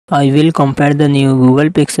I will compare the new Google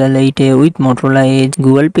Pixel 8a with Motorola Edge.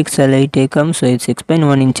 Google Pixel 8a comes with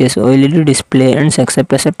 6.1 inches OLED display and success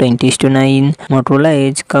ratio 20:9. Motorola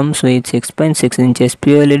Edge comes with 6.6 inches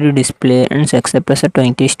OLED display and success ratio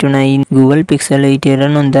 20:9. Google Pixel 8a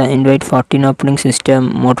run on the Android 14 operating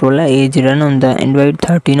system. Motorola Edge run on the Android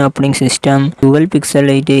 13 operating system. Google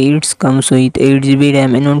Pixel 8a it comes with 8GB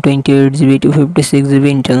RAM and 128GB to 56GB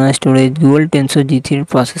internal storage. Google Tensor G3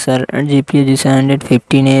 processor and GPU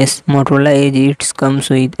G715S. Motorola Edge it comes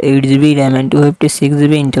with 8GB RAM and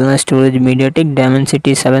 256GB internal storage. MediaTek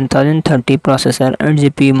Dimensity 7030 processor and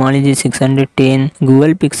GPU Mali G610.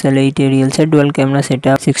 Google Pixel 8a real set dual camera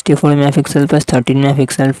setup 64 MP plus 13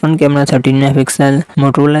 MP front camera 13 MP.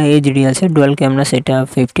 Motorola Edge real set dual camera setup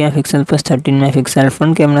 50 MP plus 13 MP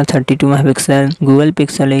front camera 32 MP. Google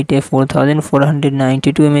Pixel 8a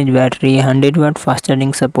 4492 mAh battery 100W fast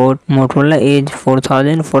charging support. Motorola Edge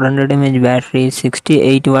 4400 mAh battery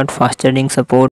 68W fast charging support.